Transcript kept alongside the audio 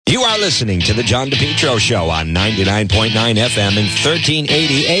You are listening to the John DePetro Show on 99.9 FM and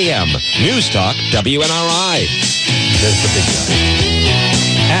 1380 AM. News Talk, WNRI. There's the big guy.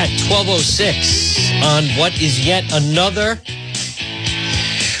 At 12:06 on what is yet another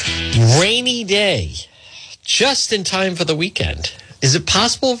rainy day, just in time for the weekend. Is it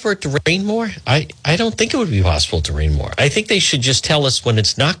possible for it to rain more? I don't think it would be possible to rain more. I think they should just tell us when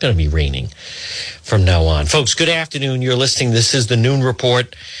it's not going to be raining from now on. Folks, good afternoon. You're listening. This is the Noon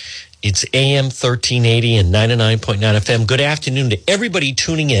Report. It's AM 1380 and 99.9 FM. Good afternoon to everybody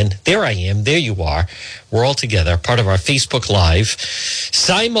tuning in. There I am. There you are. We're all together, part of our Facebook Live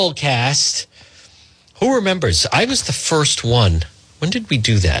simulcast. Who remembers? I was the first one. When did we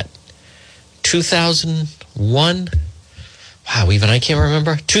do that? 2001? Wow, even I can't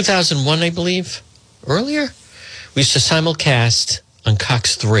remember. 2001, I believe. Earlier? We used to simulcast on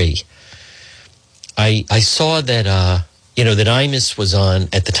Cox 3. I saw that, that Imus was on,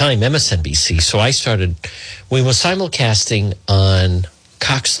 at the time, MSNBC. So I started, we were simulcasting on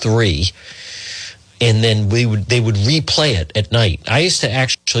Cox 3, and then they would replay it at night. I used to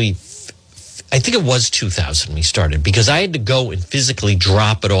actually, I think it was 2000 we started, because I had to go and physically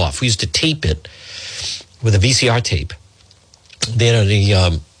drop it off. We used to tape it with a VCR tape.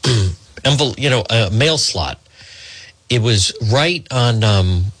 The envelope, mail slot. It was right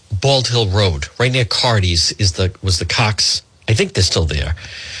on Bald Hill Road, right near Cardi's. Was the Cox? I think they're still there.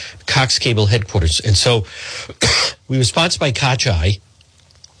 Cox Cable headquarters, and so we were sponsored by Kochai,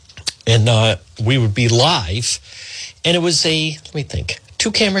 and we would be live, and it was let me think,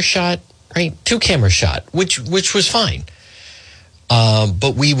 2-camera shot, right? 2-camera shot, which was fine,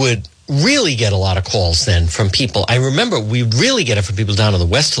 but we would really get a lot of calls then from people. I remember we'd really get it from people down in the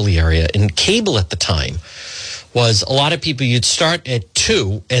Westerly area. And cable at the time was a lot of people, you'd start at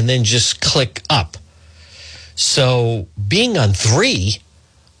 2 and then just click up. So being on 3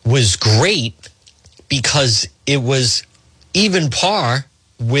 was great because it was even par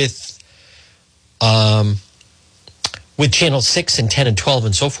with Channel 6 and 10 and 12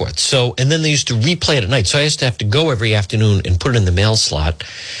 and so forth. So, and then they used to replay it at night. So I used to have to go every afternoon and put it in the mail slot.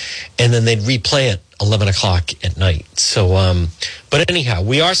 And then they'd replay it 11 o'clock at night. So, but anyhow,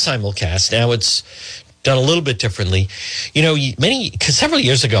 we are simulcast. Now it's done a little bit differently. Because several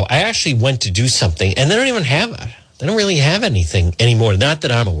years ago, I actually went to do something, and they don't even have it. They don't really have anything anymore, not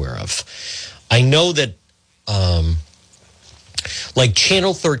that I'm aware of. I know that, like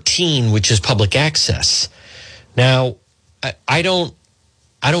Channel 13, which is public access. Now, I don't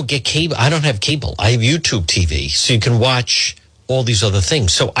get cable. I don't have cable. I have YouTube TV, so you can watch all these other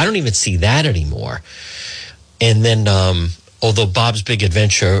things. So I don't even see that anymore. And then, although Bob's Big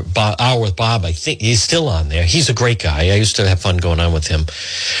Adventure, Hour with Bob, I think he's still on there. He's a great guy. I used to have fun going on with him.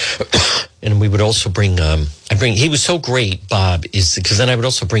 And we would also he was so great, Bob, because then I would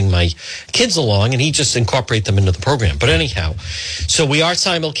also bring my kids along, and he'd just incorporate them into the program. But anyhow, so we are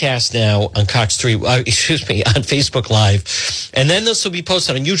simulcast now on Cox 3, on Facebook Live. And then this will be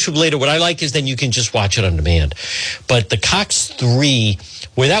posted on YouTube later. What I like is then you can just watch it on demand. But the Cox 3,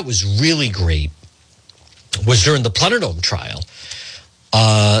 where that was really great, was during the Pluterdome trial.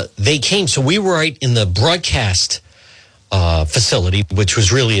 They came, so we were right in the broadcast facility, which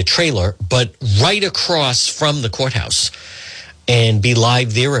was really a trailer, but right across from the courthouse, and be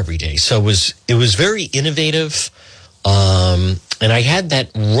live there every day. So it was very innovative, and I had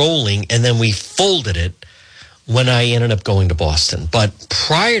that rolling, and then we folded it when I ended up going to Boston. But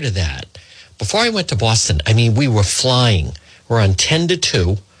prior to that, before I went to Boston, we were flying. We're on 10 to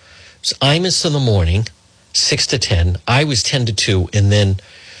 2. It was Imus in the morning, 6 to 10. I was 10 to 2, and then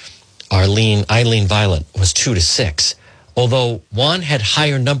Eileen Violet was 2 to 6. Although Juan had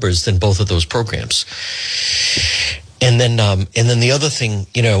higher numbers than both of those programs. And then the other thing,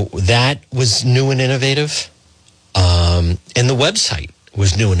 that was new and innovative. And the website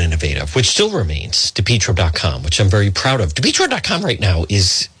was new and innovative, which still remains, DePetro.com, which I'm very proud of. DePetro.com right now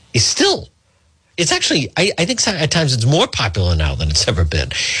is still, it's actually, I think at times it's more popular now than it's ever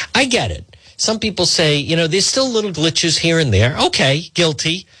been. I get it. Some people say, there's still little glitches here and there. Okay,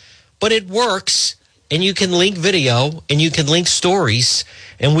 guilty. But it works. And you can link video, and you can link stories,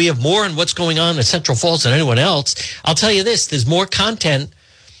 and we have more on what's going on in Central Falls than anyone else. I'll tell you this, there's more content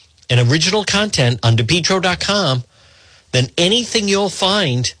and original content on DePetro.com than anything you'll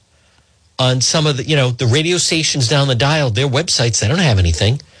find on some of the radio stations down the dial. Their websites, they don't have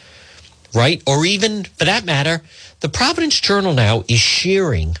anything, right? Or even, for that matter, the Providence Journal now is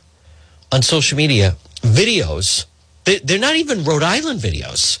sharing on social media videos. They're not even Rhode Island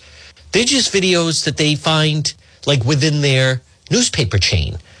videos. They're just videos that they find like within their newspaper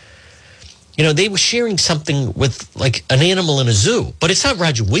chain. they were sharing something with like an animal in a zoo, but it's not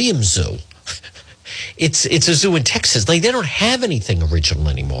Roger Williams Zoo. It's a zoo in Texas. Like, they don't have anything original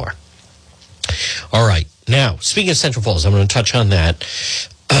anymore. All right. Now, speaking of Central Falls, I'm going to touch on that.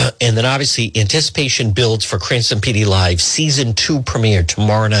 And then obviously anticipation builds for Cranston PD Live Season 2 premiere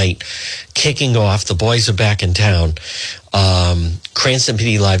tomorrow night, kicking off. The boys are back in town. Cranston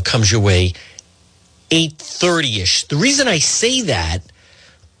PD Live comes your way 8:30-ish. The reason I say that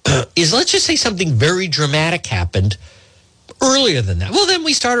is, let's just say something very dramatic happened earlier than that. Well, then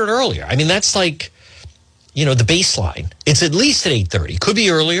we started earlier. I mean, that's like, the baseline. It's at least at 8:30. Could be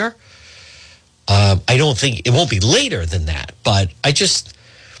earlier. I don't think it won't be later than that, but I just,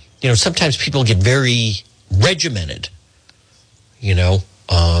 sometimes people get very regimented,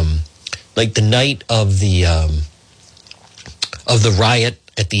 like the night of the riot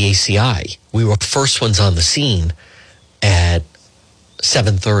at the ACI. We were first ones on the scene at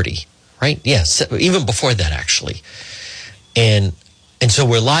 7:30, right? Yes, even before that, actually. And so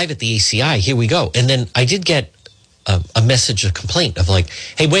we're live at the ACI. Here we go. And then I did get a message, a complaint of like,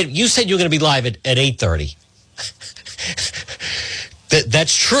 hey, wait, you said you were going to be live at 8:30.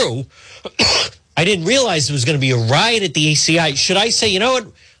 That's true. I didn't realize there was going to be a riot at the ACI. Should I say, you know what?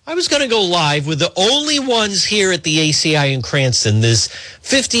 I was going to go live with the only ones here at the ACI in Cranston. There's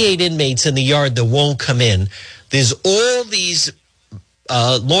 58 inmates in the yard that won't come in. There's all these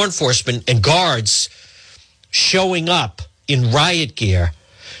law enforcement and guards showing up in riot gear.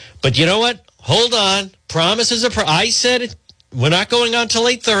 But you know what? Hold on. Promise is I said it. We're not going on till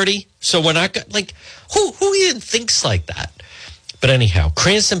 8:30. So we're not like, who even thinks like that? But anyhow,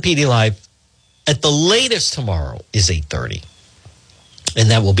 Cranston PD Live at the latest tomorrow is 8:30. And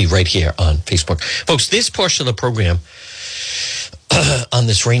that will be right here on Facebook. Folks, this portion of the program on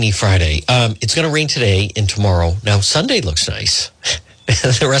this rainy Friday, it's going to rain today and tomorrow. Now, Sunday looks nice.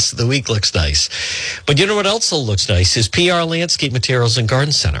 The rest of the week looks nice. But you know what else looks nice is PR Landscape Materials and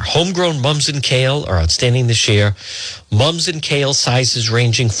Garden Center. Homegrown mums and kale are outstanding this year. Mums and kale sizes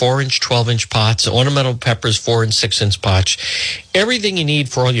ranging 4-inch, 12-inch pots, ornamental peppers, 4- and 6-inch pots. Everything you need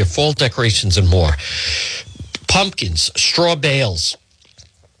for all your fall decorations and more. Pumpkins, straw bales,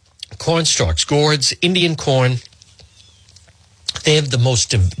 corn stalks, gourds, Indian corn. They have the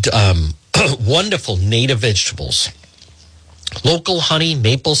most wonderful native vegetables. Local honey,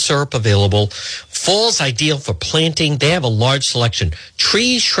 maple syrup available. Fall's ideal for planting. They have a large selection.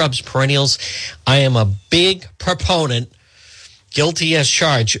 Trees, shrubs, perennials. I am a big proponent, guilty as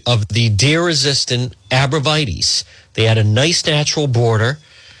charged, of the deer-resistant abrevieties. They had a nice natural border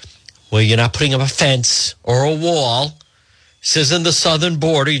where you're not putting up a fence or a wall. This isn't the southern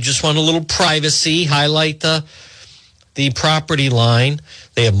border. You just want a little privacy. Highlight the property line.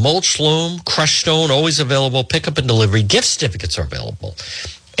 They have mulch loam, crushed stone, always available. Pickup and delivery. Gift certificates are available.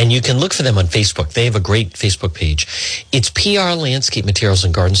 And you can look for them on Facebook. They have a great Facebook page. It's PR Landscape Materials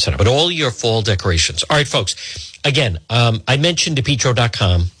and Garden Center, but all your fall decorations. All right, folks. Again, I mentioned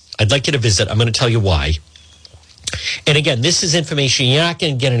DePetro.com. I'd like you to visit. I'm going to tell you why. And again, this is information you're not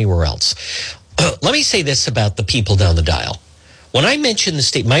going to get anywhere else. Let me say this about the people down the dial. When I mention the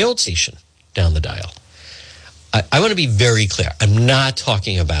state, my old station down the dial, I want to be very clear. I'm not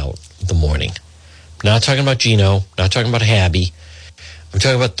talking about the morning. I'm not talking about Gino. Not talking about Habby. I'm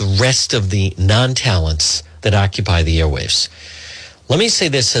talking about the rest of the non-talents that occupy the airwaves. Let me say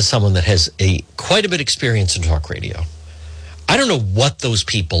this as someone that has quite a bit of experience in talk radio. I don't know what those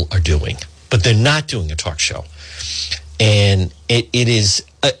people are doing, but they're not doing a talk show. And it is,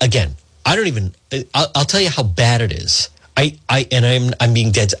 again, I don't even, I'll tell you how bad it is. I'm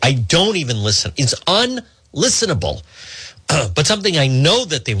being dead. I don't even listen. It's unlistenable. But something I know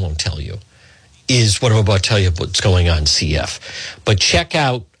that they won't tell you is what I'm about to tell you what's going on CF. But check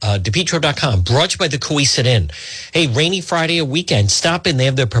out DePetro.com, brought to you by the Coesit Inn. Hey, rainy Friday or weekend, stop in. They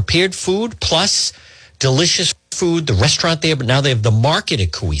have their prepared food plus delicious food, the restaurant there, but now they have the market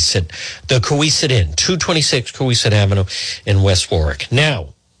at Coesit, the Coesit Inn, 226 Coesit Avenue in West Warwick.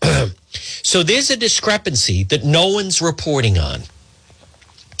 Now, so there's a discrepancy that no one's reporting on.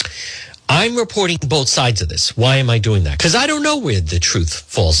 I'm reporting both sides of this. Why am I doing that? Because I don't know where the truth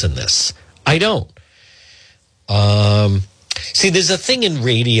falls in this. I don't. See, there's a thing in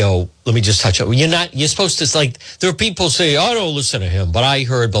radio. Let me just touch on. You're supposed to, like, there are people say, I don't listen to him, but I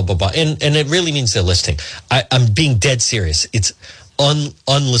heard blah, blah, blah. And it really means they're listening. I'm being dead serious. It's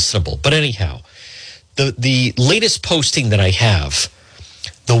unlistenable. But anyhow, the latest posting that I have,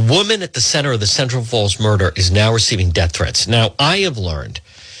 the woman at the center of the Central Falls murder is now receiving death threats. Now, I have learned,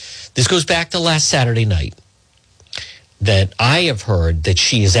 this goes back to last Saturday night, that I have heard that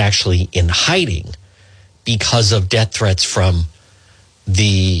she is actually in hiding because of death threats from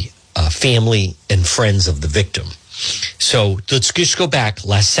the family and friends of the victim. So let's just go back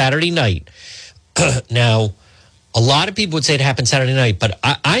last Saturday night. Now, a lot of people would say it happened Saturday night, but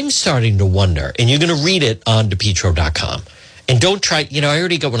I'm starting to wonder, and you're going to read it on DePetro.com. And don't try, I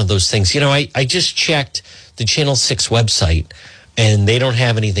already got one of those things. I just checked the Channel 6 website, and they don't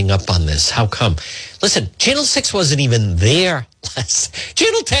have anything up on this. How come? Listen, Channel 6 wasn't even there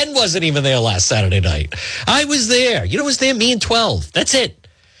Channel 10 wasn't even there last Saturday night. I was there. You know who was there? Me and 12. That's it.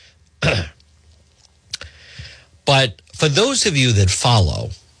 But for those of you that follow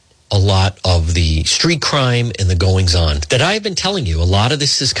a lot of the street crime and the goings on that I've been telling you, a lot of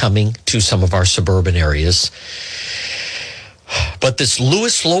this is coming to some of our suburban areas. But this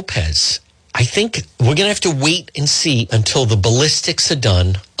Luis Lopez, I think we're going to have to wait and see until the ballistics are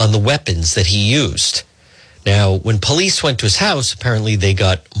done on the weapons that he used. Now, when police went to his house, apparently they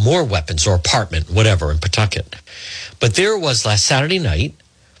got more weapons, or apartment, whatever, in Pawtucket. But there it was last Saturday night,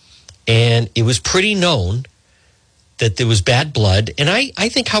 and it was pretty known that there was bad blood. And I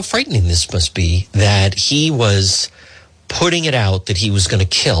think how frightening this must be, that he was putting it out that he was going to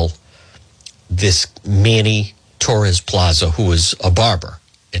kill this Manny Torres Plaza, who was a barber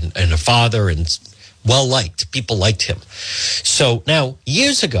and a father and well-liked. People liked him. So now,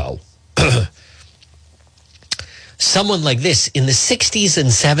 years ago, someone like this in the 60s and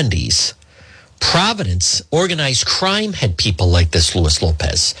 70s, Providence, organized crime had people like this Luis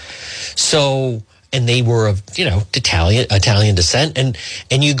Lopez. So, and they were of, Italian descent.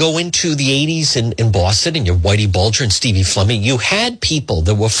 And you go into the 80s in Boston, and your Whitey Bulger and Stevie Fleming, you had people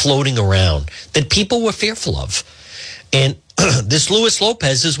that were floating around that people were fearful of. And this Luis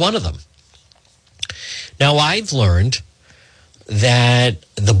Lopez is one of them. Now, I've learned that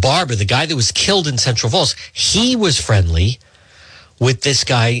the barber, the guy that was killed in Central Falls, he was friendly with this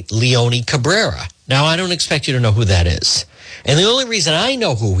guy, Leone Cabrera. Now, I don't expect you to know who that is. And the only reason I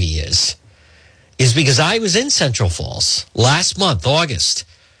know who he is because I was in Central Falls last month, August.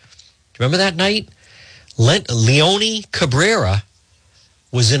 Remember that night? Leone Cabrera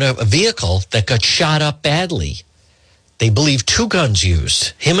was in a vehicle that got shot up badly. They believe 2 guns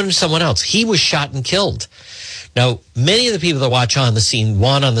used, him and someone else. He was shot and killed. Now, many of the people that watch On the Scene,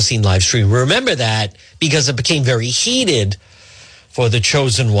 live stream, remember that because it became very heated for the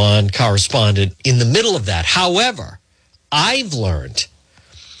Chosen One correspondent in the middle of that. However, I've learned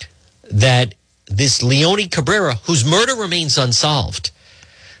that this Leone Cabrera, whose murder remains unsolved,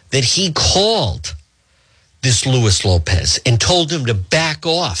 that he called this Luis Lopez and told him to back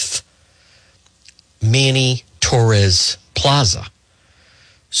off Manny Torres Plaza.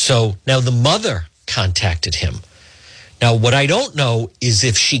 So now the mother contacted him. Now, what I don't know is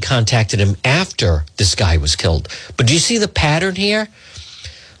if she contacted him after this guy was killed. But do you see the pattern here?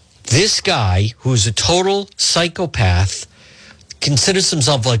 This guy, who's a total psychopath, considers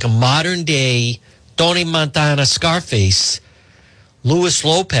himself like a modern-day Tony Montana Scarface. Luis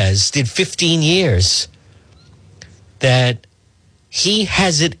Lopez did 15 years. That he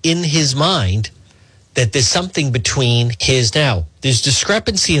has it in his mind that there's something between his... Now, there's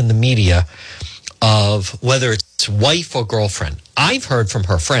discrepancy in the media of whether it's wife or girlfriend. I've heard from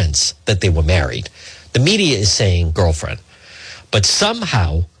her friends that they were married. The media is saying girlfriend. But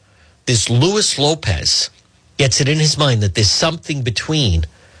somehow, this Luis Lopez gets it in his mind that there's something between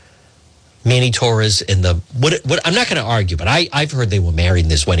Manny Torres and the... What I'm not going to argue, but I've heard they were married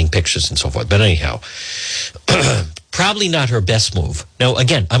and there's wedding pictures and so forth. But anyhow, probably not her best move. Now,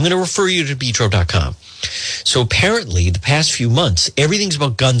 again, I'm going to refer you to DePetro.com. So apparently, the past few months, everything's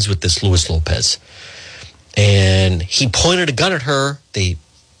about guns with this Luis Lopez. And he pointed a gun at her. They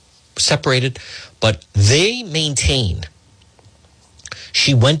separated. But they maintain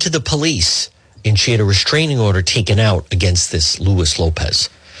she went to the police and she had a restraining order taken out against this Luis Lopez.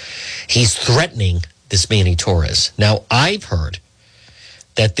 He's threatening this Manny Torres. Now, I've heard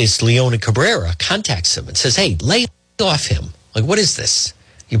that this Leone Cabrera contacts him and says, hey, lay off him. Like, what is this?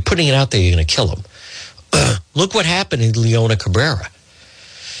 You're putting it out there, you're going to kill him. Look what happened to Leone Cabrera.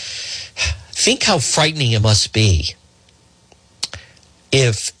 Think how frightening it must be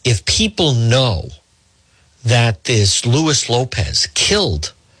if people know that this Luis Lopez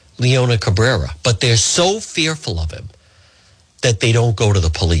killed Leone Cabrera, but they're so fearful of him that they don't go to the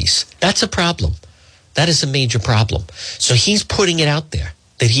police. That's a problem. That is a major problem. So he's putting it out there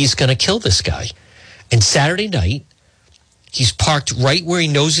that he's going to kill this guy. And Saturday night, he's parked right where he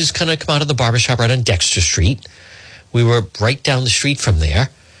knows he's going to come out of the barbershop, right on Dexter Street. We were right down the street from there.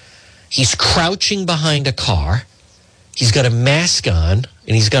 He's crouching behind a car. He's got a mask on,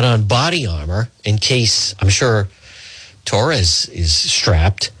 and he's got on body armor in case, I'm sure, Torres is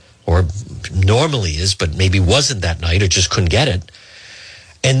strapped, or normally is, but maybe wasn't that night or just couldn't get it.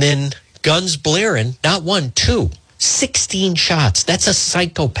 And then guns blaring, not one, two, 16 shots. That's a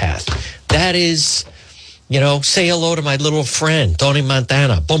psychopath. That is, say hello to my little friend, Tony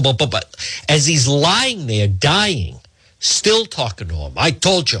Montana. Boom, boom, boom, boom. As he's lying there, dying, still talking to him. I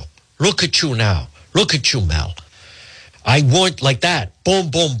told you, look at you now. Look at you, Mel. I warned like that.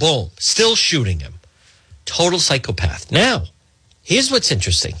 Boom, boom, boom. Still shooting him. Total psychopath. Now, here's what's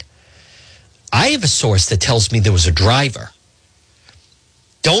interesting. I have a source that tells me there was a driver.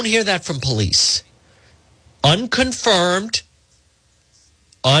 Don't hear that from police. Unconfirmed.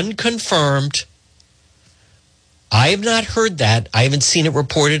 I have not heard that. I haven't seen it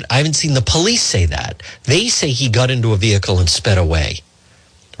reported. I haven't seen the police say that. They say he got into a vehicle and sped away.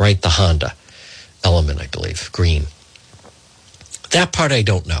 Right? The Honda Element, I believe. Green. That part I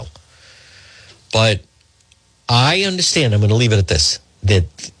don't know. But I understand, I'm going to leave it at this, that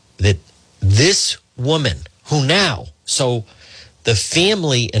this woman who now, so the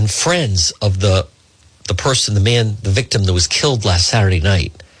family and friends of the person, the victim that was killed last Saturday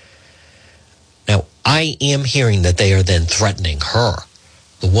night. Now, I am hearing that they are then threatening her,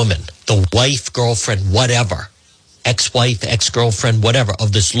 the woman, the wife, girlfriend, whatever, ex-wife, ex-girlfriend, whatever,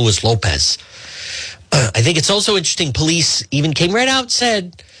 of this Luis Lopez. I think it's also interesting, police even came right out and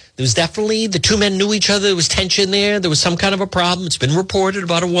said there was definitely, the two men knew each other, there was tension there was some kind of a problem. It's been reported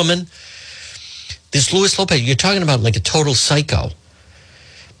about a woman. This Luis Lopez, you're talking about like a total psycho.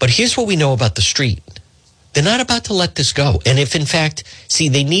 But here's what we know about the street. They're not about to let this go. And if, in fact,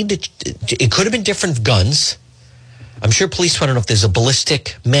 they need to, it could have been different guns. I'm sure police want to know if there's a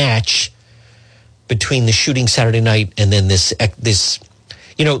ballistic match between the shooting Saturday night and then this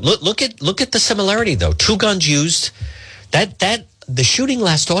look at the similarity, though. Two guns used. That the shooting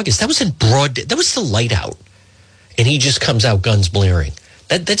last August, that was in broad, that was the light out. And he just comes out guns blaring.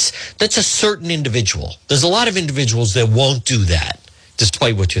 That's a certain individual. There's a lot of individuals that won't do that,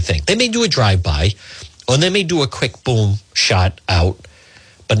 despite what you think. They may do a drive-by, or they may do a quick boom shot out,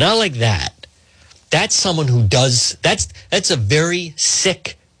 but not like that. That's someone who does, that's a very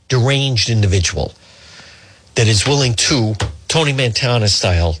sick, deranged individual that is willing to, Tony Montana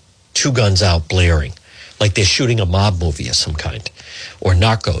style, two guns out blaring, like they're shooting a mob movie of some kind, or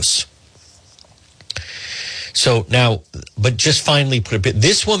Narcos. So now, but just finally put a bit,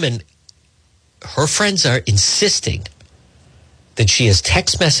 this woman, her friends are insisting that she has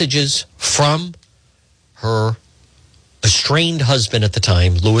text messages from her estranged husband at the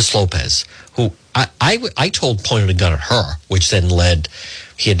time, Luis Lopez, who I told pointed a gun at her, which then led,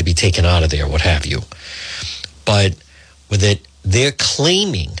 he had to be taken out of there, what have you. But with it, they're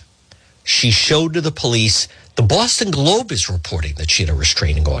claiming she showed to the police. The Boston Globe is reporting that she had a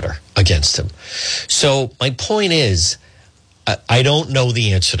restraining order against him. So my point is, I don't know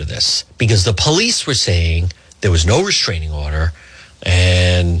the answer to this because the police were saying there was no restraining order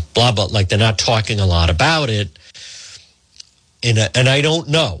and blah, blah, like they're not talking a lot about it. And I don't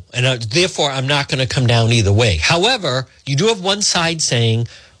know. And therefore, I'm not going to come down either way. However, you do have one side saying,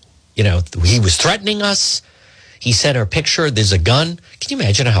 he was threatening us. He sent her a picture. There's a gun. Can you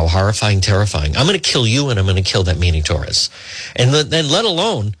imagine how horrifying, terrifying? I'm going to kill you and I'm going to kill that Manny Torres. And then let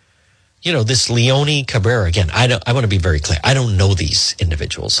alone, this Leone Cabrera. Again, I want to be very clear. I don't know these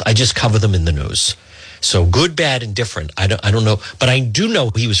individuals. I just cover them in the news. So good, bad, and different. I don't know. But I do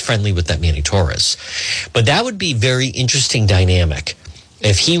know he was friendly with that Manny Torres. But that would be very interesting dynamic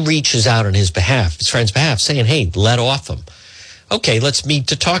if he reaches out on his behalf, his friend's behalf, saying, hey, let off him. Okay, let's meet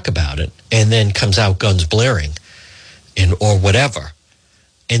to talk about it. And then comes out guns blaring. Or whatever.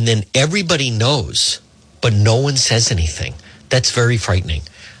 And then everybody knows, but no one says anything. That's very frightening.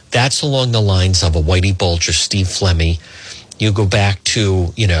 That's along the lines of a Whitey Bulger, Steve Flemmi. You go back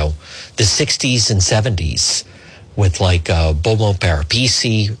to, the 60s and 70s with like Bobo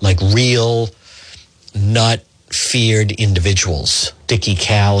Parapisi, like real nut-feared individuals. Dickie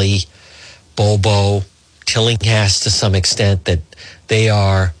Cali, Bobo, Tillinghast to some extent, that they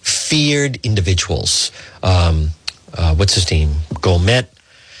are feared individuals. What's his name? Gomet,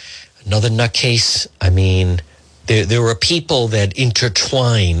 another nutcase. I mean, there are people that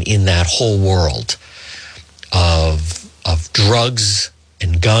intertwine in that whole world of drugs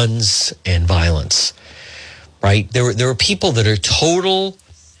and guns and violence, right? There are people that are total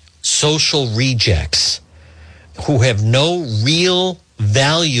social rejects who have no real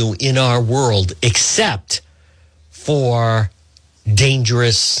value in our world except for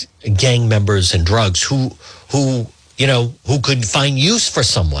dangerous gang members and drugs who could find use for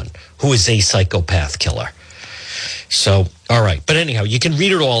someone who is a psychopath killer. So, all right. But anyhow, you can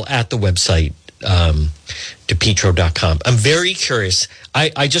read it all at the website, DePetro.com. I'm very curious.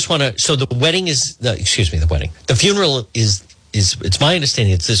 I just want to, so the wedding is, the funeral is it's my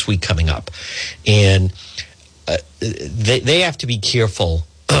understanding it's this week coming up. And they have to be careful.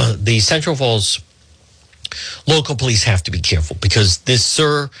 The Central Falls local police have to be careful because this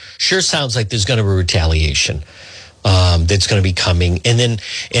sure sounds like there's going to be retaliation that's going to be coming. And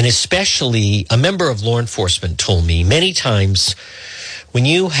especially a member of law enforcement told me many times when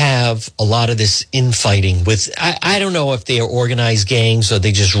you have a lot of this infighting with, I don't know if they are organized gangs or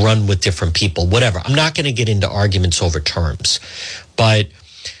they just run with different people, whatever. I'm not going to get into arguments over terms, but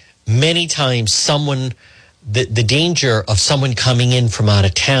many times the danger of someone coming in from out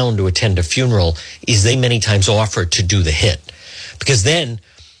of town to attend a funeral is they many times offer to do the hit. Because then,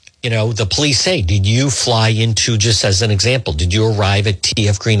 the police say, did you fly into, just as an example, did you arrive at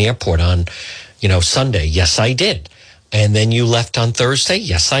TF Green Airport on, Sunday? Yes, I did. And then you left on Thursday?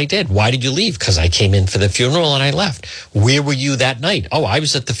 Yes, I did. Why did you leave? Because I came in for the funeral and I left. Where were you that night? Oh, I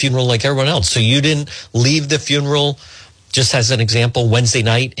was at the funeral like everyone else. So you didn't leave the funeral, just as an example, Wednesday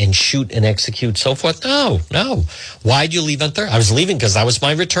night and shoot and execute, so forth? No. Why'd you leave on Thursday? I was leaving because that was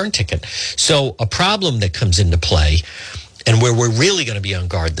my return ticket. So a problem that comes into play, and where we're really going to be on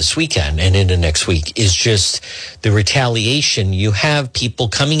guard this weekend and into next week, is just the retaliation. You have people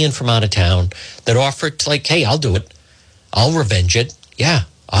coming in from out of town that offer to, like, hey, I'll do it. I'll revenge it. Yeah,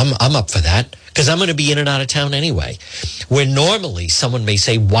 I'm up for that because I'm going to be in and out of town anyway. Where normally someone may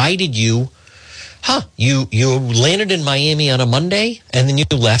say, why did you landed in Miami on a Monday and then you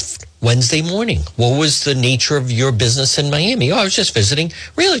left Wednesday morning. What was the nature of your business in Miami? Oh, I was just visiting.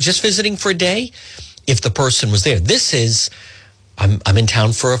 Really? Just visiting for a day? If the person was there. This is, I'm in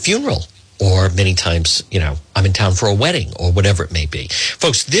town for a funeral, or many times, I'm in town for a wedding or whatever it may be.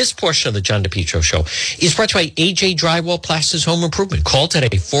 Folks, this portion of the John DePetro Show is brought to you by AJ Drywall Plasters Home Improvement. Call today,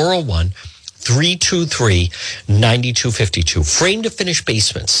 401-323-9252. Frame to finish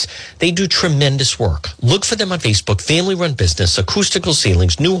basements. They do tremendous work. Look for them on Facebook. Family-run business, acoustical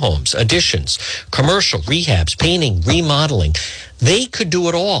ceilings, new homes, additions, commercial, rehabs, painting, remodeling. They could do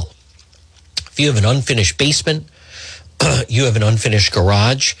it all. If you have an unfinished basement, you have an unfinished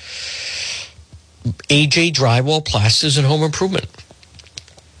garage, AJ Drywall, Plasters, and Home Improvement.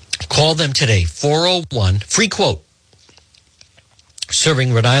 Call them today, 401, free quote,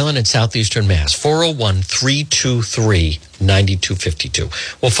 serving Rhode Island and Southeastern Mass,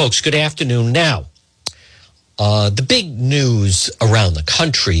 401-323-9252. Well, folks, good afternoon. Now, the big news around the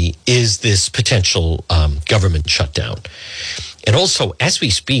country is this potential government shutdown. And also, as we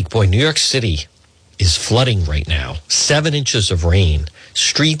speak, boy, New York City is flooding right now. 7 inches of rain.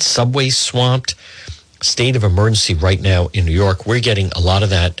 Streets, subways swamped. State of emergency right now in New York. We're getting a lot of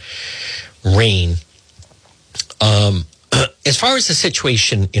that rain. As far as the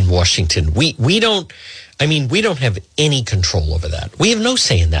situation in Washington, we don't have any control over that. We have no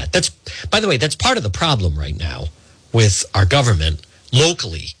say in that. By the way, that's part of the problem right now with our government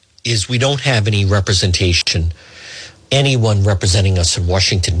locally, is we don't have any representation, anyone representing us in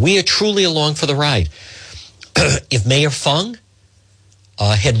Washington. We are truly along for the ride. If Mayor Fung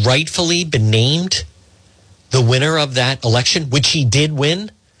had rightfully been named the winner of that election, which he did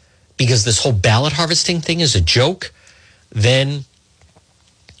win, because this whole ballot harvesting thing is a joke, then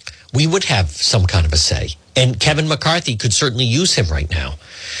we would have some kind of a say. And Kevin McCarthy could certainly use him right now.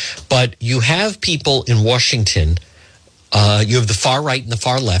 But you have people in Washington, you have the far right and the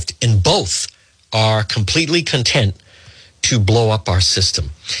far left, and both are completely content to blow up our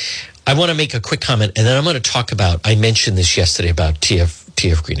system. I want to make a quick comment, and then I'm going to talk about, I mentioned this yesterday about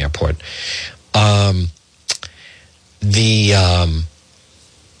TF Green Airport. I'm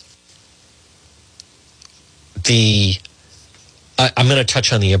going to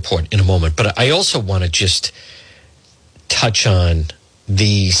touch on the airport in a moment, but I also want to just touch on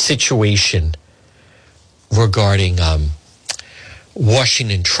the situation regarding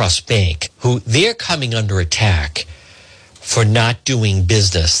Washington Trust Bank, who they're coming under attack for not doing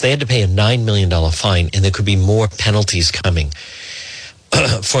business. They had to pay a $9 million fine, and there could be more penalties coming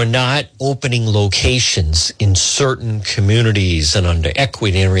for not opening locations in certain communities and under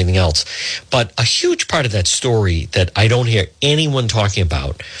equity and everything else. But a huge part of that story that I don't hear anyone talking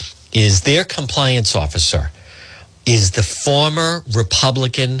about is their compliance officer is the former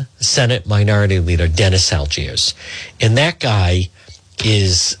Republican Senate Minority Leader, Dennis Algiers. And that guy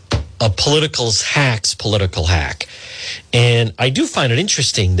is a political hack. And I do find it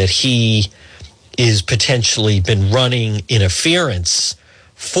interesting that he is potentially been running interference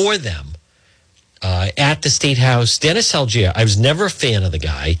for them at the State House. Dennis Algier, I was never a fan of the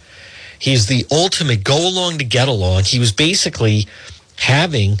guy. He's the ultimate go along to get along. He was basically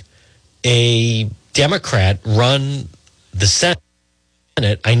having a Democrat run the Senate.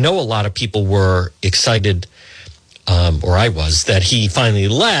 I know a lot of people were excited or I was, that he finally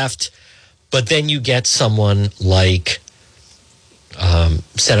left. But then you get someone like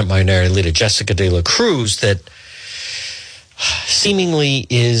Senate Minority Leader Jessica De La Cruz that seemingly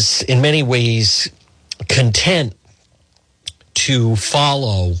is in many ways content to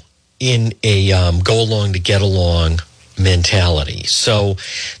follow in a go along to get along mentality. So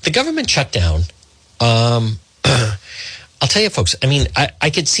the government shutdown, I'll tell you, folks, I mean, I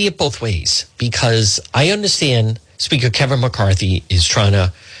could see it both ways, because I understand Speaker Kevin McCarthy is trying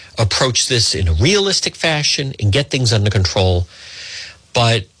to approach this in a realistic fashion and get things under control.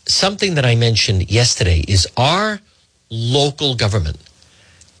 But something that I mentioned yesterday is our local government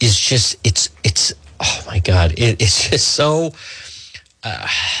is just, it's oh my God, it's just so,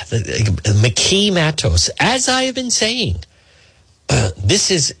 McKee Matos, as I have been saying,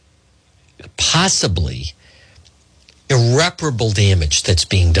 this is possibly irreparable damage that's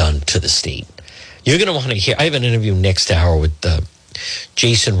being done to the state. You're going to want to hear, I have an interview next hour with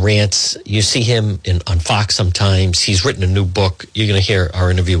Jason Rantz. You see him on Fox sometimes. He's written a new book. You're going to hear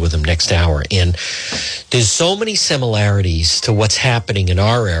our interview with him next hour. And there's so many similarities to what's happening in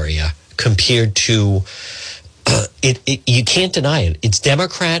our area compared to, you can't deny it. It's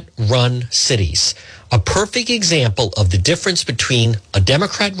Democrat-run cities. A perfect example of the difference between a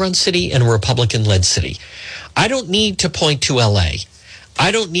Democrat-run city and a Republican-led city. I don't need to point to L.A.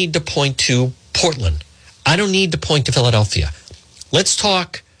 I don't need to point to Portland. I don't need to point to Philadelphia. Let's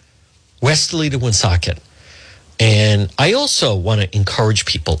talk westerly to Woonsocket. And I also want to encourage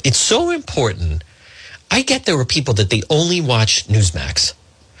people. It's so important. I get there are people that they only watch Newsmax,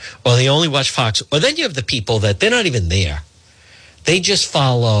 or they only watch Fox, or then you have the people that they're not even there. They just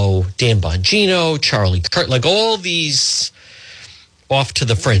follow Dan Bongino, Charlie Kirk, like all these off to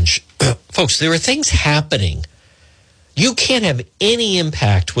the fringe. Folks, there are things happening. You can't have any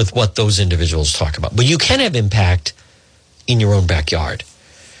impact with what those individuals talk about, but you can have impact in your own backyard,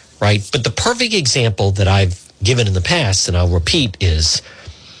 right? But the perfect example that I've given in the past, and I'll repeat, is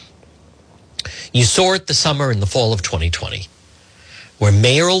you saw it the summer and the fall of 2020, where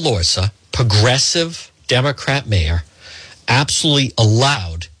Mayor Alorza, progressive Democrat mayor, absolutely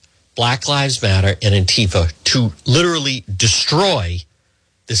allowed Black Lives Matter and Antifa to literally destroy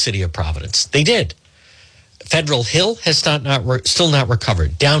the city of Providence. They did. Federal Hill has still not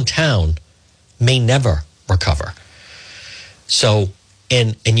recovered. Downtown may never recover. So,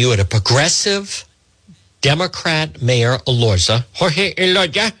 and you had a progressive Democrat mayor, Jorge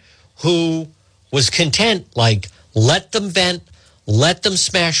Elorza, who was content, like, let them vent, let them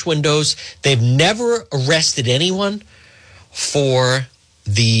smash windows. They've never arrested anyone for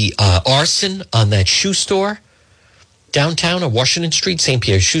the arson on that shoe store downtown on Washington Street, St.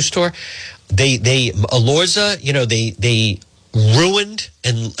 Pierre's shoe store. Alorza, they ruined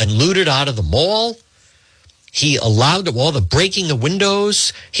and looted out of the mall. He allowed all the breaking the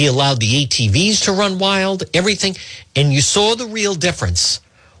windows. He allowed the ATVs to run wild, everything. And you saw the real difference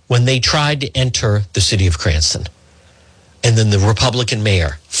when they tried to enter the city of Cranston. And then the Republican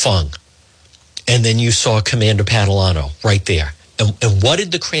mayor, Fung. And then you saw Commander Padalano right there. And what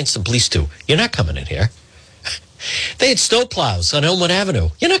did the Cranston police do? You're not coming in here. They had snowplows on Elmwood Avenue.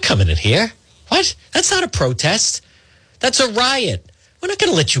 You're not coming in here. What? That's not a protest. That's a riot. We're not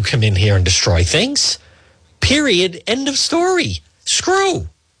going to let you come in here and destroy things. Period. End of story. Screw.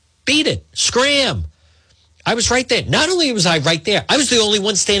 Beat it. Scram. I was right there. Not only was I right there, I was the only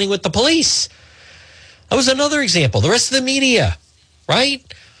one standing with the police. That was another example. The rest of the media, right?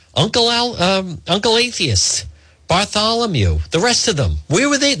 Uncle Atheist, Bartholomew, the rest of them. Where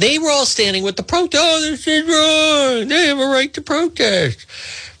were they? They were all standing with the protest. Oh, this is wrong. They have a right to protest.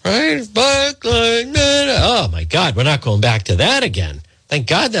 Right? Oh, my God. We're not going back to that again. Thank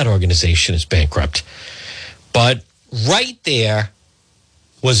God that organization is bankrupt. But right there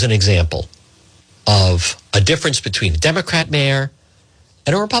was an example of a difference between a Democrat mayor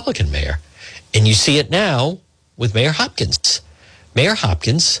and a Republican mayor. And you see it now with Mayor Hopkins. Mayor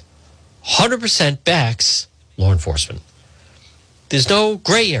Hopkins 100% backs law enforcement. There's no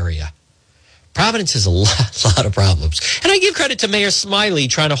gray area. Providence has a lot of problems. And I give credit to Mayor Smiley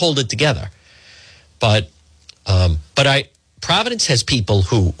trying to hold it together. But Providence has people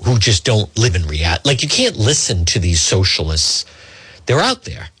who just don't live in reality. Like, you can't listen to these socialists. They're out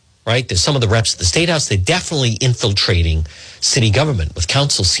there, right? There's some of the reps at the State House. They're definitely infiltrating city government with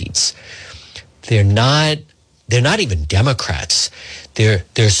council seats. They're not even Democrats. They're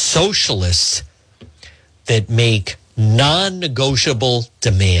socialists that make non-negotiable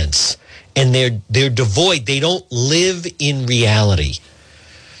demands. And they're devoid. They don't live in reality.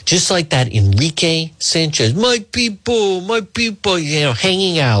 Just like that Enrique Sanchez, my people,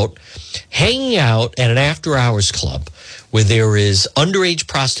 hanging out at an after-hours club where there is underage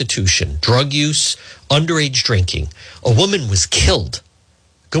prostitution, drug use, underage drinking. A woman was killed.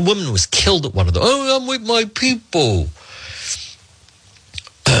 A woman was killed at one of them. Oh, I'm with my people.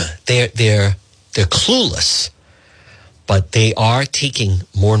 They're clueless, but they are taking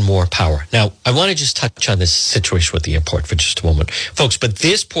more and more power. Now, I want to just touch on this situation with the airport for just a moment, folks. But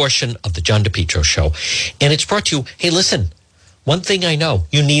this portion of the John DePetro show, and it's brought to you. Hey, listen, one thing I know: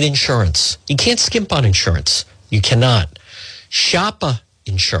 you need insurance. You can't skimp on insurance. You cannot. Shoppa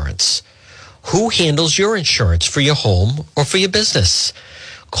Insurance. Who handles your insurance for your home or for your business?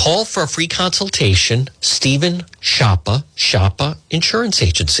 Call for a free consultation. Stephen Shoppa Insurance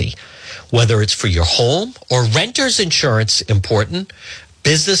Agency. Whether it's for your home or renter's insurance, important,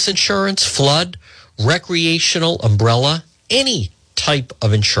 business insurance, flood, recreational, umbrella, any type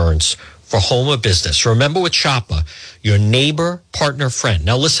of insurance for home or business. Remember with Shoppa, your neighbor, partner, friend.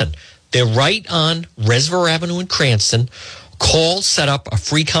 Now listen, they're right on Reservoir Avenue in Cranston. Call, set up a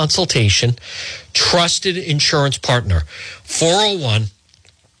free consultation. Trusted insurance partner,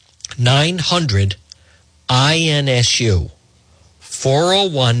 401-900-INSU.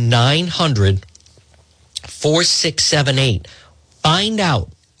 401-900-4678. Find out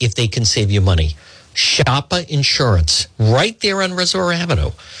if they can save you money. Shoppa Insurance, right there on Reservoir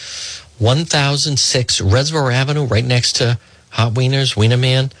Avenue. 1006 Reservoir Avenue, right next to Hot Wieners,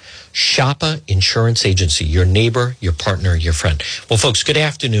 Wienerman. Shoppa Insurance Agency, your neighbor, your partner, your friend. Well, folks, good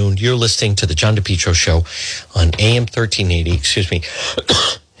afternoon. You're listening to the John DePetro Show on AM 1380,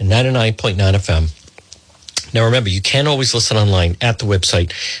 and 99.9 FM. Now, remember, you can always listen online at the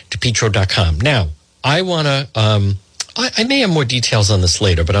website, DePetro.com. Now, I want to, I may have more details on this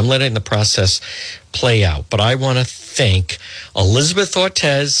later, but I'm letting the process play out. But I want to thank Elizabeth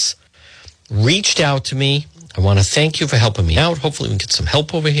Ortez, reached out to me. I want to thank you for helping me out. Hopefully we can get some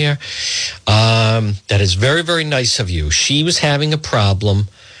help over here. That is very, very nice of you. She was having a problem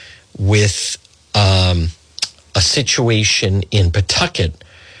with a situation in Pawtucket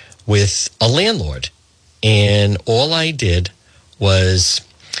with a landlord. And all I did was,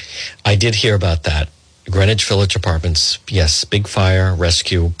 I did hear about that. Greenwich Village Apartments, yes, big fire,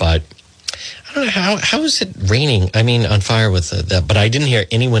 rescue, but I don't know, how is it raining? I mean, on fire with that, but I didn't hear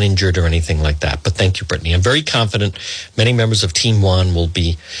anyone injured or anything like that. But thank you, Brittany. I'm very confident many members of Team One will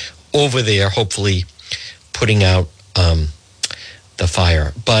be over there, hopefully putting out the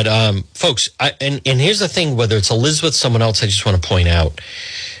fire. But folks, and here's the thing, whether it's Elizabeth, someone else, I just want to point out,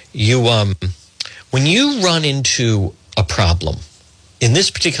 you when you run into a problem, in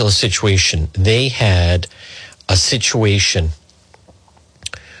this particular situation, they had a situation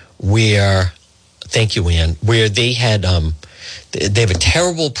where, thank you, Ann, where they had, they have a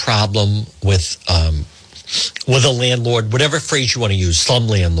terrible problem with a landlord, whatever phrase you want to use, slum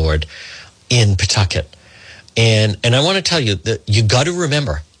landlord in Pawtucket. And I want to tell you that you got to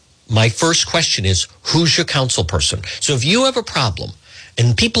remember, my first question is, who's your council person? So if you have a problem,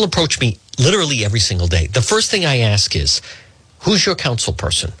 and people approach me literally every single day, the first thing I ask is, who's your council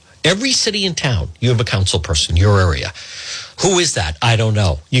person? Every city and town, you have a council person, your area. Who is that? I don't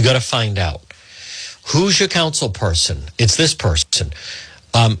know. You got to find out. Who's your council person? It's this person.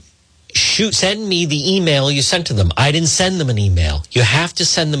 Send me the email you sent to them. I didn't send them an email. You have to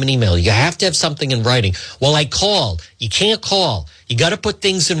send them an email. You have to have something in writing. Well, I called. You can't call. You got to put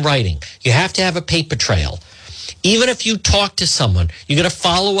things in writing. You have to have a paper trail. Even if you talk to someone, you got to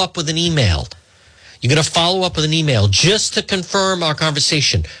follow up with an email. You're going to follow up with an email just to confirm our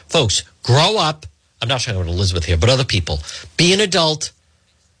conversation. Folks, grow up. I'm not talking about Elizabeth here, but other people. Be an adult.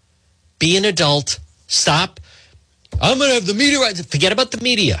 Be an adult. Stop. I'm going to have the media. Forget about the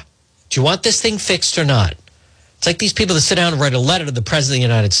media. Do you want this thing fixed or not? It's like these people that sit down and write a letter to the President of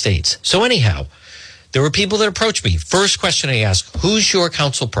the United States. So anyhow, there were people that approached me. First question I asked, who's your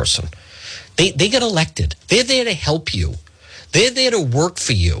council person? They get elected. They're there to help you. They're there to work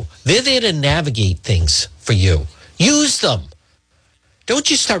for you. They're there to navigate things for you. Use them. Don't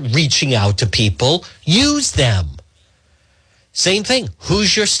just start reaching out to people. Use them. Same thing.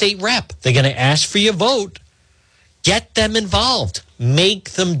 Who's your state rep? They're going to ask for your vote. Get them involved.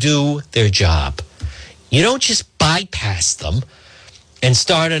 Make them do their job. You don't just bypass them and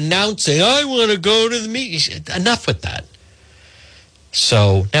start announcing, I want to go to the meeting. Enough with that.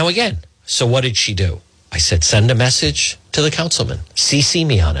 So now again, so what did she do? I said, send a message to the councilman. CC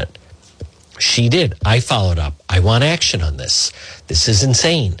me on it. She did. I followed up. I want action on this. This is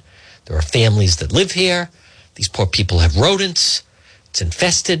insane. There are families that live here. These poor people have rodents. It's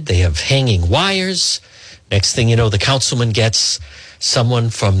infested. They have hanging wires. Next thing you know, the councilman gets someone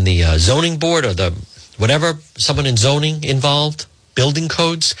from the zoning board or the whatever, someone in zoning involved, building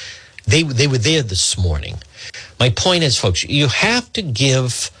codes. They were there this morning. My point is, folks, you have to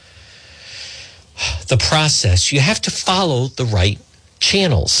give the process. You have to follow the right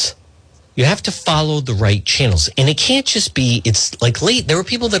channels. You have to follow the right channels. And it can't just be, it's like late. There are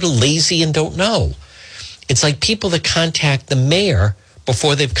people that are lazy and don't know. It's like people that contact the mayor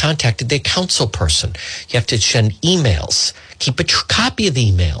before they've contacted their council person. You have to send emails, keep a copy of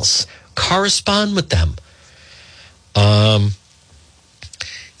the emails, correspond with them.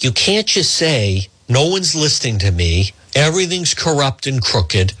 You can't just say, no one's listening to me, everything's corrupt and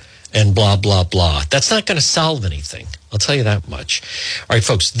crooked, and blah, blah, blah. That's not going to solve anything. I'll tell you that much. All right,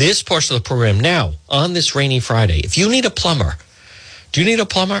 folks, this portion of the program now, on this rainy Friday, if you need a plumber, do you need a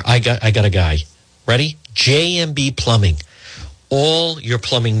plumber? I got a guy. Ready? JMB Plumbing. All your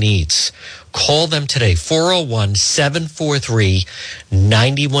plumbing needs. Call them today,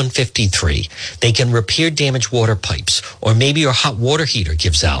 401-743-9153. They can repair damaged water pipes, or maybe your hot water heater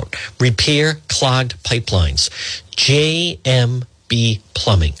gives out. Repair clogged pipelines. JMB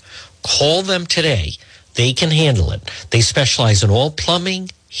Plumbing. Call them today. They can handle it. They specialize in all plumbing,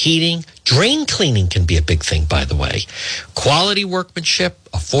 heating, drain cleaning can be a big thing, by the way. Quality workmanship,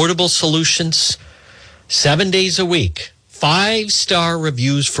 affordable solutions, 7 days a week. 5-star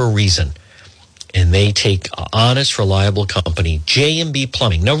reviews for a reason. And they take honest, reliable company, J&B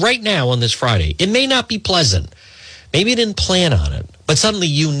Plumbing. Now, right now on this Friday, it may not be pleasant. Maybe you didn't plan on it, but suddenly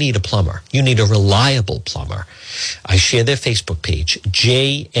you need a plumber. You need a reliable plumber. I share their Facebook page,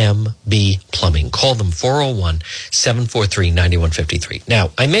 JMB Plumbing. Call them 401-743-9153. Now,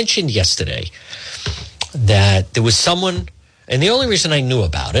 I mentioned yesterday that there was someone, and the only reason I knew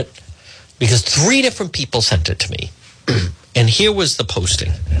about it, because 3 different people sent it to me. And here was the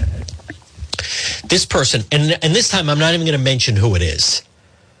posting. This person, and this time I'm not even going to mention who it is,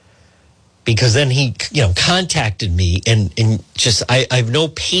 because then he, contacted me and just, I have no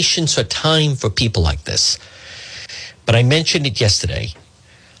patience or time for people like this. But I mentioned it yesterday.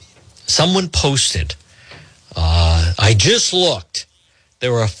 Someone posted, I just looked,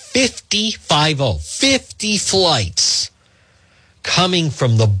 there are 50 flights coming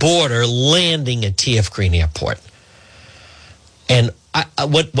from the border landing at TF Green Airport. And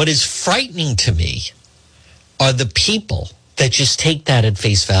what is frightening to me are the people that just take that at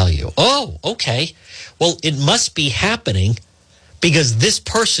face value. Oh, okay. Well, it must be happening because this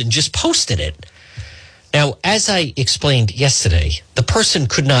person just posted it. Now, as I explained yesterday, the person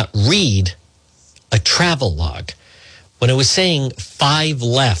could not read a travel log. When it was saying 5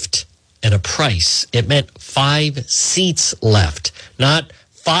 left and a price, it meant 5 seats left, not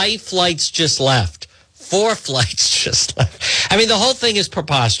 5 flights just left. 4 flights just left. I mean, the whole thing is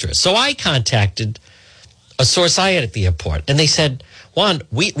preposterous. So I contacted a source I had at the airport, and they said, Juan,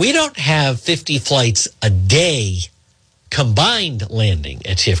 we don't have 50 flights a day combined landing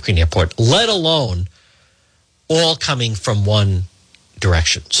at TF Green Airport, let alone all coming from one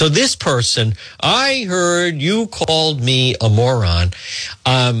direction. So this person, I heard you called me a moron.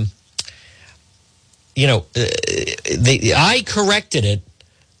 I corrected it,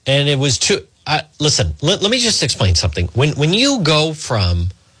 and it was too... listen, let me just explain something. When you go from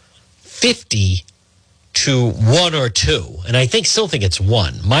 50 to 1 or 2, and I still think it's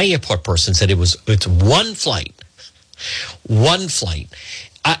 1. My airport person said it's 1 flight. 1 flight.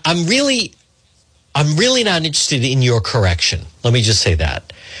 I'm really not interested in your correction. Let me just say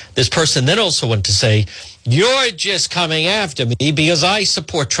that. This person then also went to say, you're just coming after me because I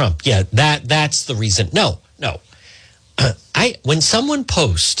support Trump. Yeah, that's the reason. No. When someone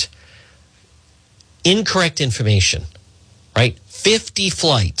posts incorrect information, right? 50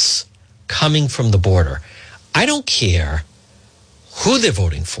 flights coming from the border. I don't care who they're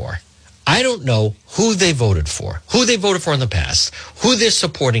voting for. I don't know who they voted for in the past, who they're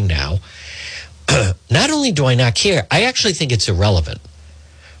supporting now. Not only do I not care, I actually think it's irrelevant.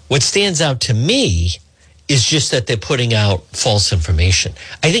 What stands out to me is just that they're putting out false information.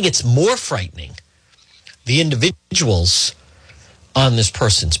 I think it's more frightening, the individuals on this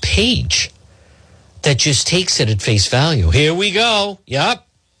person's page that just takes it at face value. Here we go. Yep.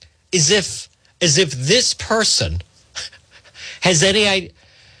 As if this person has any idea.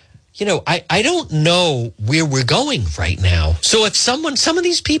 I don't know where we're going right now. So if someone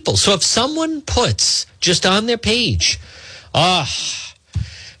puts just on their page,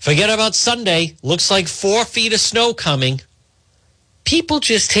 forget about Sunday, looks like 4 feet of snow coming. People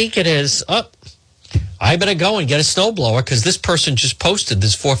just take it as, I better go and get a snowblower because this person just posted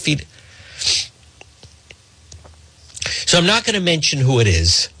this 4 feet. So I'm not going to mention who it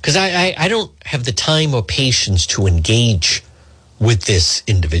is because I don't have the time or patience to engage with this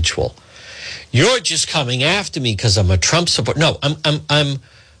individual. You're just coming after me because I'm a Trump supporter. No, I'm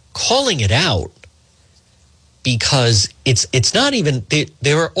calling it out because it's not even,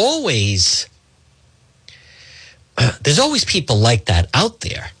 there are always, there's always people like that out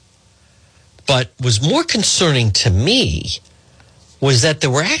there. But was more concerning to me was that there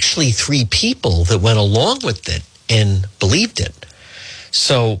were actually 3 people that went along with it and believed it.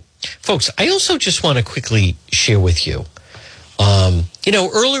 So, folks, I also just want to quickly share with you,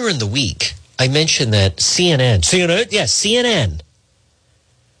 earlier in the week, I mentioned that CNN,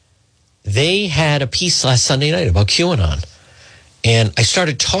 they had a piece last Sunday night about QAnon. And I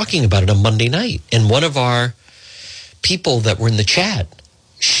started talking about it on Monday night. And one of our people that were in the chat,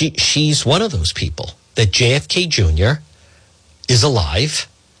 she's one of those people, that JFK Jr. is alive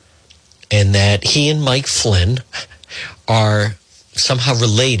and that he and Mike Flynn are somehow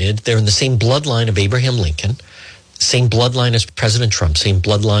related. They're in the same bloodline of Abraham Lincoln, same bloodline as President Trump, same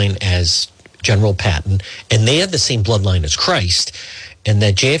bloodline as General Patton, and they have the same bloodline as Christ, and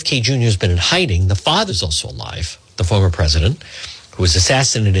that JFK Jr. has been in hiding. The father's also alive, the former president, who was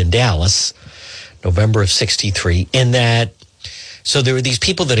assassinated in Dallas, November of 1963, and that, so there were these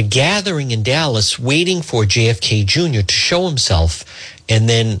people that are gathering in Dallas waiting for JFK Jr. to show himself, and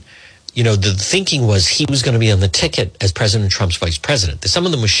then, the thinking was he was going to be on the ticket as President Trump's vice president. Some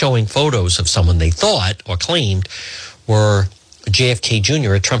of them were showing photos of someone they thought or claimed were JFK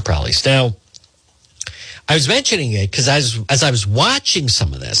Jr. at Trump rallies. Now, I was mentioning it because as I was watching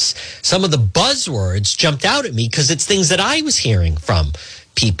some of this, some of the buzzwords jumped out at me because it's things that I was hearing from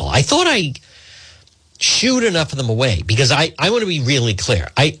people. I thought I shooed enough of them away because I want to be really clear.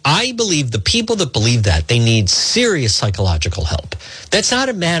 I believe the people that believe that, they need serious psychological help. That's not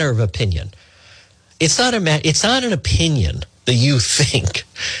a matter of opinion. It's not an opinion that you think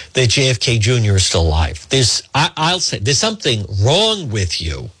that JFK Jr. is still alive. I'll say there's something wrong with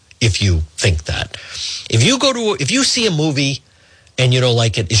you if you think that. If you see a movie and you don't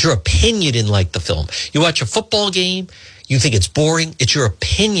like it, it's your opinion you didn't like the film. You watch a football game, you think it's boring, it's your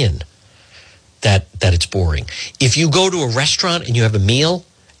opinion that it's boring. If you go to a restaurant and you have a meal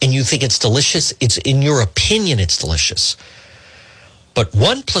and you think it's delicious, it's in your opinion it's delicious. But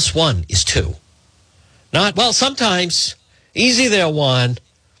 1 + 1 is 2. Not, well, sometimes, easy there, 1.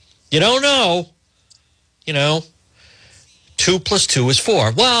 You don't know. 2 + 2 is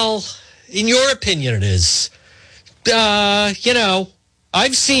 4. Well, in your opinion it is. I've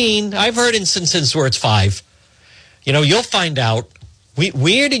heard instances where it's 5. You'll find out.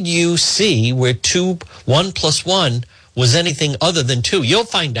 Where did you see where 1 + 1 was anything other than 2? You'll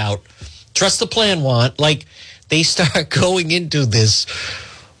find out. Trust the plan, like they start going into this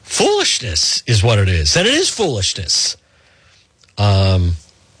foolishness is what it is. And it is foolishness. And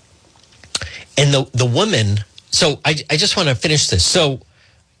the woman, so I just want to finish this. So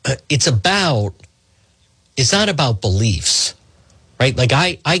it's not about beliefs, right? Like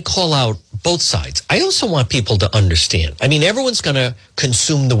I call out both sides. I also want people to understand. I mean, everyone's going to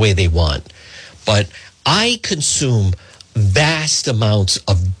consume the way they want, but I consume vast amounts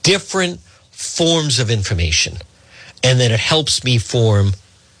of different forms of information, and then it helps me form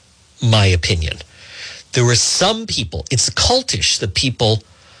my opinion. There are some people, it's cultish, the people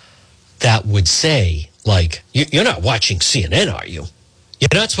that would say, like, you're not watching CNN, are you? You're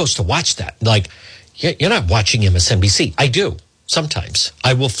not supposed to watch that. Like, you're not watching MSNBC. I do. Sometimes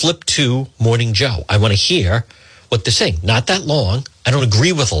I will flip to Morning Joe. I want to hear what they're saying. Not that long. I don't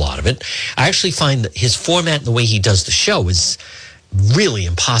agree with a lot of it. I actually find that his format and the way he does the show is really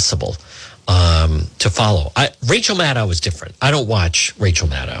impossible to follow. Rachel Maddow is different. I don't watch Rachel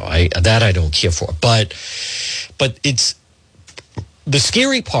Maddow. I don't care for. But it's the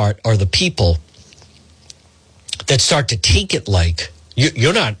scary part are the people that start to take it like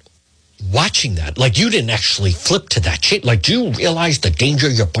you're not watching that. Like, you didn't actually flip to that shit. Like, do you realize the danger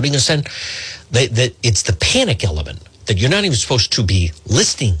you're putting us in? That it's the panic element, that you're not even supposed to be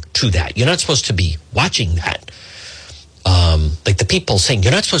listening to that. You're not supposed to be watching that. Like the people saying,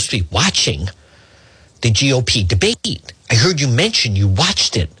 you're not supposed to be watching the GOP debate. I heard you mention you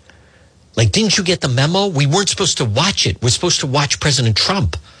watched it. Like, didn't you get the memo? We weren't supposed to watch it. We're supposed to watch President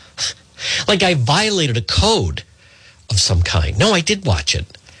Trump. Like I violated a code of some kind. No, I did watch it.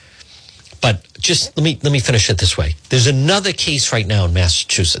 But just let me finish it this way. There's another case right now in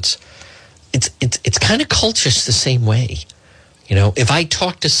Massachusetts. It's kind of cultish the same way. If I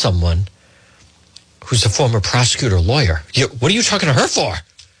talk to someone who's a former prosecutor or lawyer, what are you talking to her for?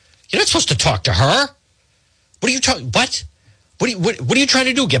 You're not supposed to talk to her. What are you talking? What? What are you trying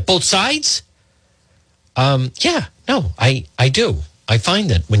to do? Get both sides? Yeah, no, I do. I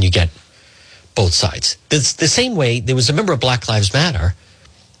find that when you get both sides. It's the same way there was a member of Black Lives Matter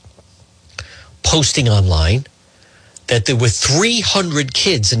posting online that there were 300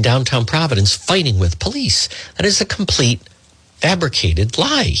 kids in downtown Providence fighting with police. That is a complete fabricated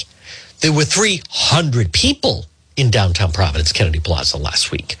lie. There were 300 people in downtown Providence, Kennedy Plaza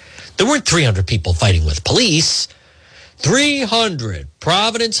last week. There weren't 300 people fighting with police. 300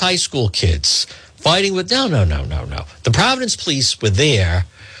 Providence high school kids fighting with, no. The Providence police were there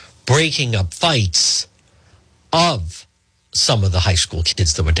breaking up fights of some of the high school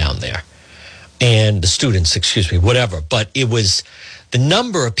kids that were down there. And the students, whatever. But it was the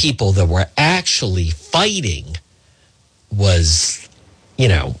number of people that were actually fighting was,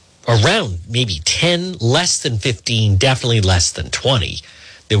 around maybe 10, less than 15, definitely less than 20.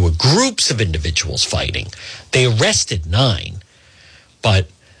 There were groups of individuals fighting. They arrested 9. But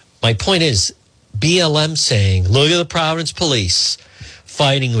my point is, BLM saying, look at the Providence police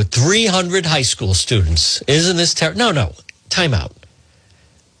fighting with 300 high school students. Isn't this terrible? No, time out.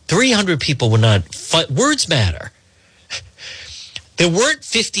 300 people were not, words matter. There weren't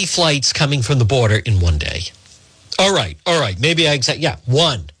 50 flights coming from the border in one day. All right. Maybe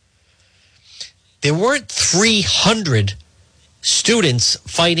one. There weren't 300 students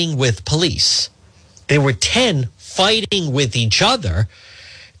fighting with police. There were 10 fighting with each other.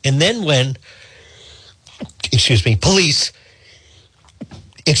 And then when, police,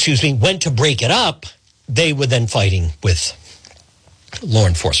 went to break it up, they were then fighting with law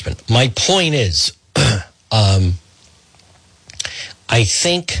enforcement. My point is, I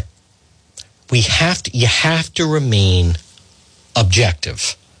think you have to remain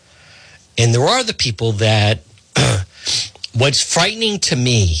objective. And there are the people that, what's frightening to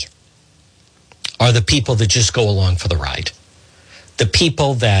me are the people that just go along for the ride. The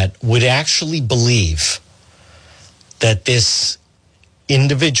people that would actually believe that this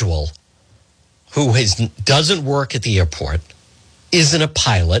individual who doesn't work at the airport, isn't a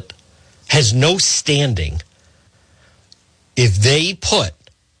pilot, has no standing. If they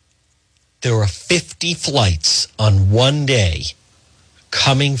there are 50 flights on one day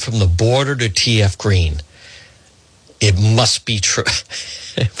coming from the border to TF Green, it must be true.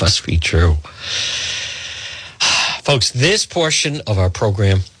 It must be true. Folks, this portion of our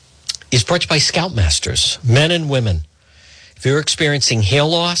program is brought to you by Scalp Masters, men and women. If you're experiencing hair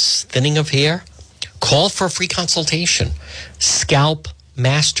loss, thinning of hair, call for a free consultation. Scalp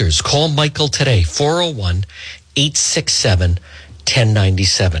Masters. Call Michael today,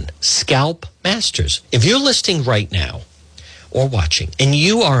 401-867-1097. Scalp Masters. If you're listening right now or watching, and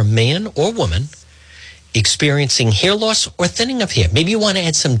you are a man or woman experiencing hair loss or thinning of hair, maybe you want to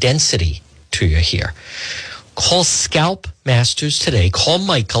add some density to your hair, call Scalp Masters today. Call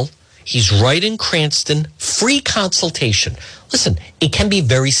Michael. He's right in Cranston. Free consultation. Listen, it can be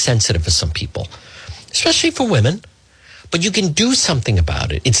very sensitive for some people, especially for women, but you can do something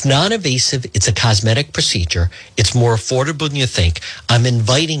about it. It's non-invasive. It's a cosmetic procedure. It's more affordable than you think. I'm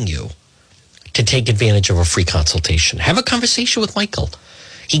inviting you to take advantage of a free consultation. Have a conversation with Michael.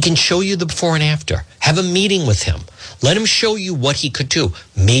 He can show you the before and after. Have a meeting with him. Let him show you what he could do.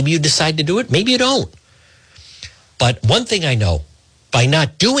 Maybe you decide to do it. Maybe you don't. But one thing I know, by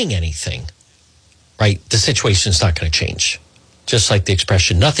not doing anything, right, the situation's not going to change. Just like the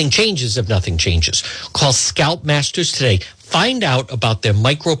expression, nothing changes if nothing changes. Call Scalp Masters today. Find out about their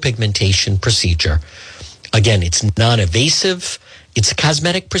micropigmentation procedure. Again, it's non-invasive. It's a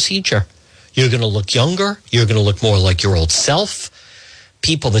cosmetic procedure. You're going to look younger. You're going to look more like your old self.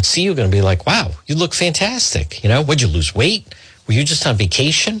 People that see you are going to be like, wow, you look fantastic. What'd you lose weight? Were you just on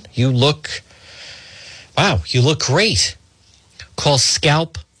vacation? You look great. Call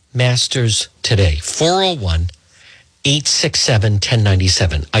Scalp Masters today,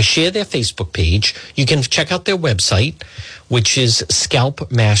 401-867-1097. I share their Facebook page. You can check out their website, which is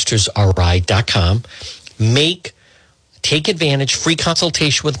scalpmastersri.com. Take advantage, free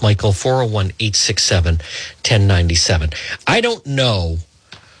consultation with Michael, 401-867-1097. I don't know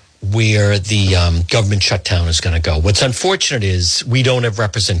where the government shutdown is going to go. What's unfortunate is we don't have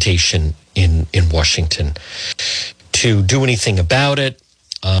representation in Washington to do anything about it.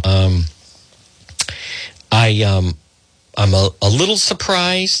 I'm a little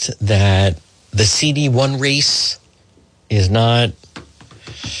surprised that the CD1 race is not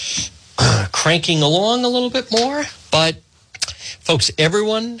cranking along a little bit more. But, folks,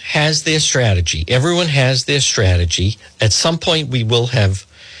 everyone has their strategy. At some point, we will have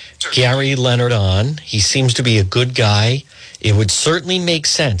Gary Leonard on. He seems to be a good guy. It would certainly make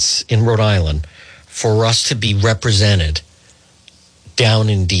sense in Rhode Island for us to be represented down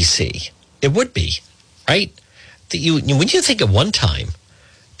in D.C. It would be, right? When you think at one time,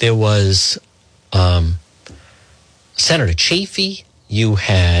 there was Senator Chafee. You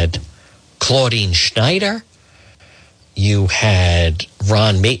had Claudine Schneider. You had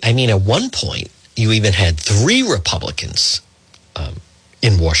Ron May. I mean, at one point, you even had 3 Republicans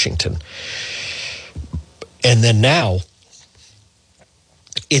in Washington. And then now,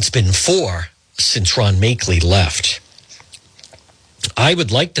 it's been 4 since Ron Makeley left. I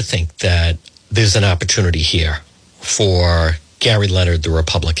would like to think that there's an opportunity here for Gary Leonard, the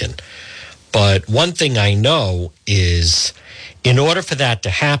Republican. But one thing I know is, in order for that to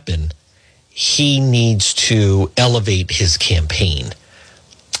happen, he needs to elevate his campaign.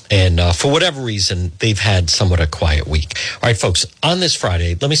 And for whatever reason, they've had somewhat a quiet week. All right, folks, on this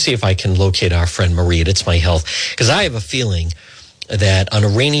Friday, let me see if I can locate our friend Marie at It's My Health, because I have a feeling that on a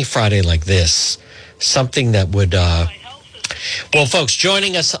rainy Friday like this, something that would... Well, folks,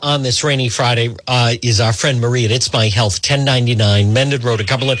 joining us on this rainy Friday is our friend Marie at It's My Health, 1099 Mendon Road in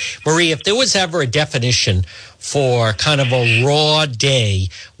Cumberland. Marie, if there was ever a definition for kind of a raw day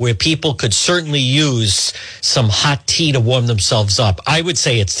where people could certainly use some hot tea to warm themselves up, I would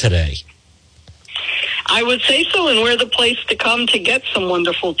say it's today. I would say so, and we're the place to come to get some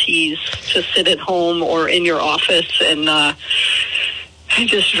wonderful teas to sit at home or in your office and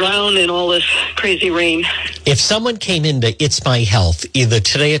just drown in all this crazy rain. If someone came into It's My Health, either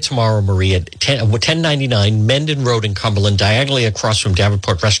today or tomorrow, Marie, at 1099 Mendon Road in Cumberland, diagonally across from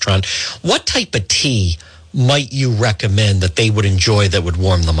Davenport Restaurant, what type of tea might you recommend that they would enjoy that would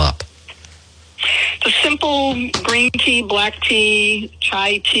warm them up? The simple green tea, black tea,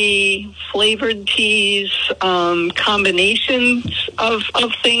 chai tea, flavored teas, combinations of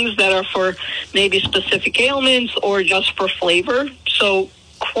things that are for maybe specific ailments or just for flavor. So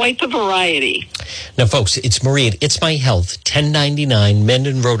quite the variety. Now, folks, it's Marie at It's My Health, 1099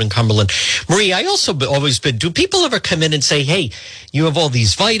 Mendon Road in Cumberland. Marie, I also always been, do people ever come in and say, hey, you have all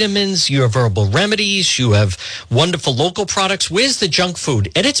these vitamins, you have herbal remedies, you have wonderful local products. Where's the junk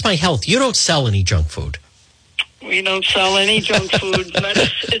food? At It's My Health, you don't sell any junk food. We don't sell any junk food, but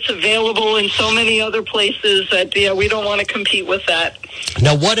it's available in so many other places that, we don't want to compete with that.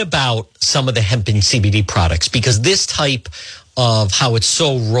 Now, what about some of the hemp and CBD products? Because this type of how it's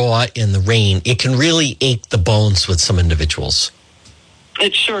so raw in the rain, it can really ache the bones with some individuals.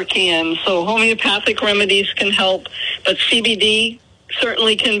 It sure can. So homeopathic remedies can help, but CBD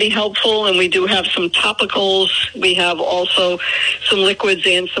certainly can be helpful, and we do have some topicals. We have also some liquids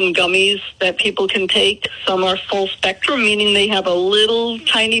and some gummies that people can take. Some are full spectrum, meaning they have a little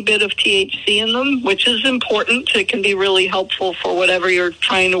tiny bit of THC in them, which is important. It can be really helpful for whatever you're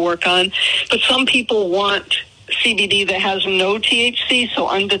trying to work on. But some people want CBD that has no THC, so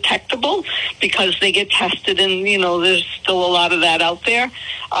undetectable, because they get tested, and there's still a lot of that out there.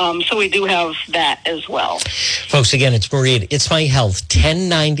 So we do have that as well. Folks, again, it's Marie at It's My Health,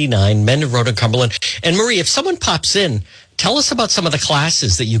 1099 Mendon Road in Cumberland. And Marie, if someone pops in, tell us about some of the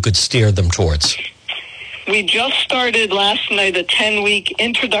classes that you could steer them towards. We just started last night a 10-week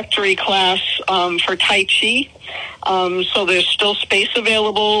introductory class for Tai Chi. So there's still space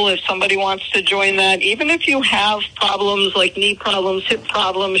available if somebody wants to join that. Even if you have problems like knee problems, hip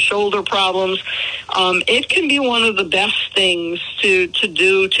problems, shoulder problems, it can be one of the best things to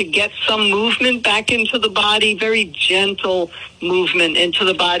do to get some movement back into the body, very gentle movement into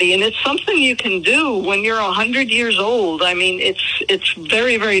the body. And it's something you can do when you're 100 years old. I mean, it's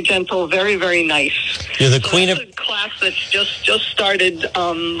very, very gentle, very, very nice. You're the queen of... a class that's just started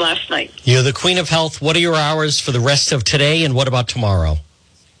last night. You're the queen of health. What are your hours for the rest of today, and what about tomorrow?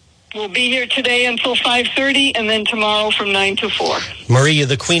 We'll be here today until 5:30, and then tomorrow from 9 to 4. Marie, you're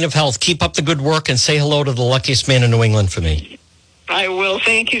the queen of health. Keep up the good work and say hello to the luckiest man in New England for me. I will.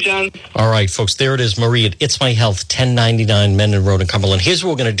 Thank you, John. All right, folks, there it is. Marie at It's My Health, 1099 Mendon Road in Cumberland. Here's what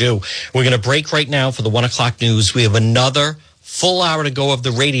we're going to do. We're going to break right now for the 1 o'clock news. We have another full hour to go of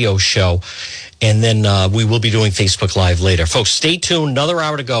the radio show, and then we will be doing Facebook Live later. Folks, stay tuned. Another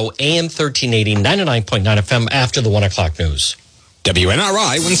hour to go. AM 1380, 99.9 FM after the 1 o'clock news.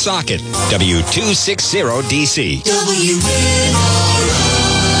 WNRI Woonsocket, W260DC. WNRI.